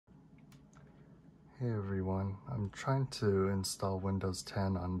Hey everyone, I'm trying to install Windows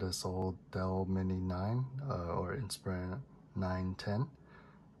 10 on this old Dell Mini 9 or Inspiron 910,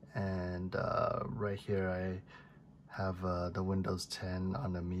 and right here I have the Windows 10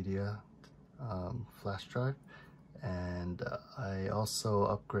 on a media flash drive, and I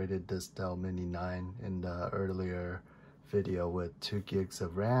also upgraded this Dell Mini 9 in the earlier video with 2 gigs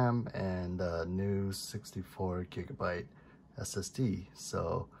of RAM and a new 64 gigabyte SSD.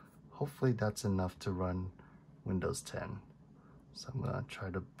 So hopefully that's enough to run Windows 10. So I'm gonna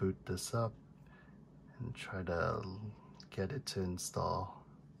try to boot this up and try to get it to install.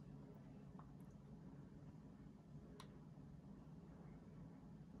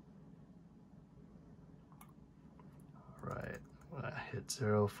 Alright, I'm gonna hit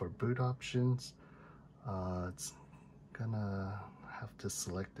 0 for boot options. It's gonna have to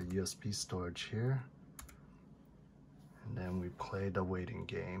select the USB storage here, and then we play the waiting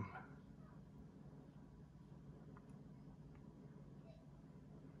game.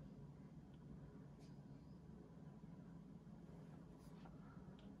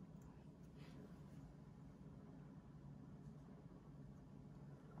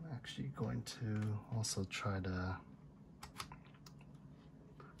 I'm actually going to also try to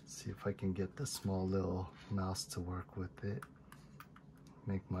see if I can get the small little mouse to work with it.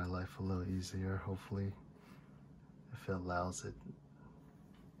 Make my life a little easier, hopefully, if it allows it.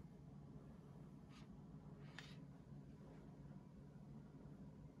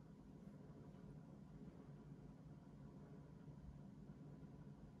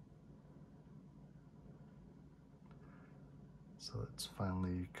 So it's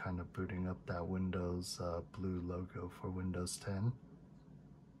finally kind of booting up that Windows blue logo for Windows 10.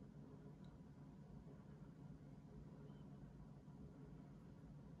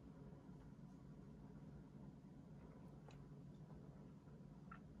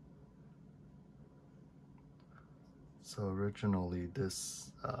 So originally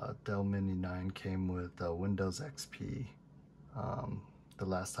this Dell Mini 9 came with Windows XP. The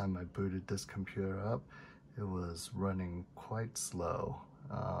last time I booted this computer up, it was running quite slow.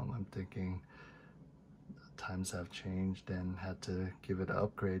 I'm thinking times have changed and had to give it an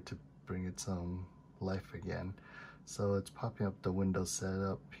upgrade to bring it some life again. So it's popping up the Windows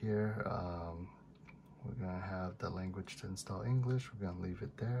setup here. We're gonna have the language to install English. We're gonna leave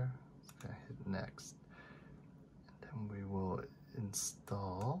it there. It's gonna hit next. And then we will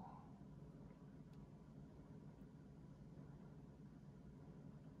install.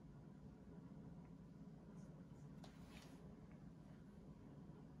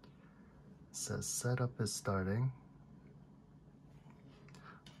 It says setup is starting.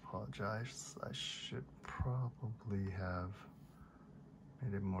 Apologize, I should probably have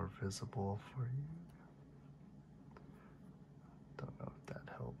made it more visible for you. Don't know if that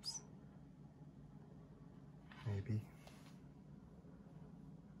helps. Maybe.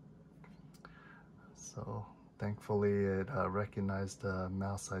 So thankfully it recognized the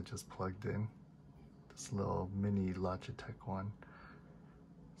mouse I just plugged in. This little mini Logitech one.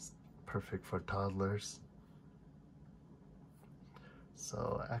 It's perfect for toddlers.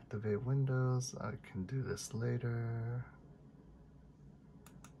 So activate Windows, I can do this later.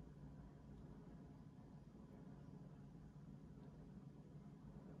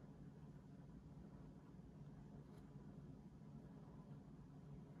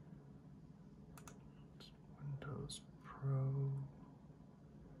 Windows Pro.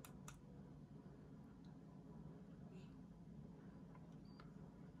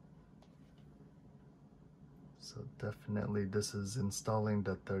 So definitely this is installing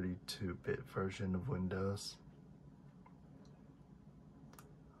the 32-bit version of Windows.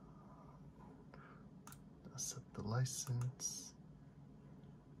 Accept the license.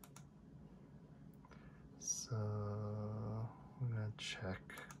 So we're gonna check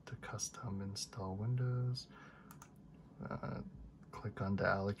the custom install Windows. Click on the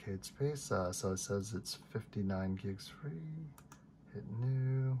allocate space. So it says it's 59 gigs free. Hit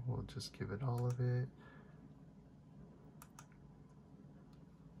new. We'll just give it all of it.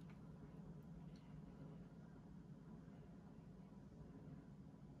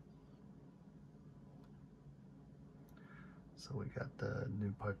 So we got the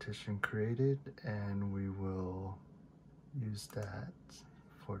new partition created, and we will use that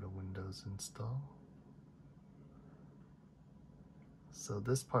for the Windows install. So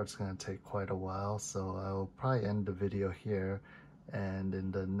this part's going to take quite a while, so I'll probably end the video here, and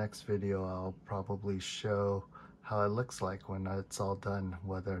in the next video I'll probably show how it looks like when it's all done,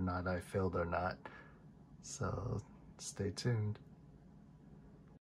 whether or not I failed or not. So stay tuned.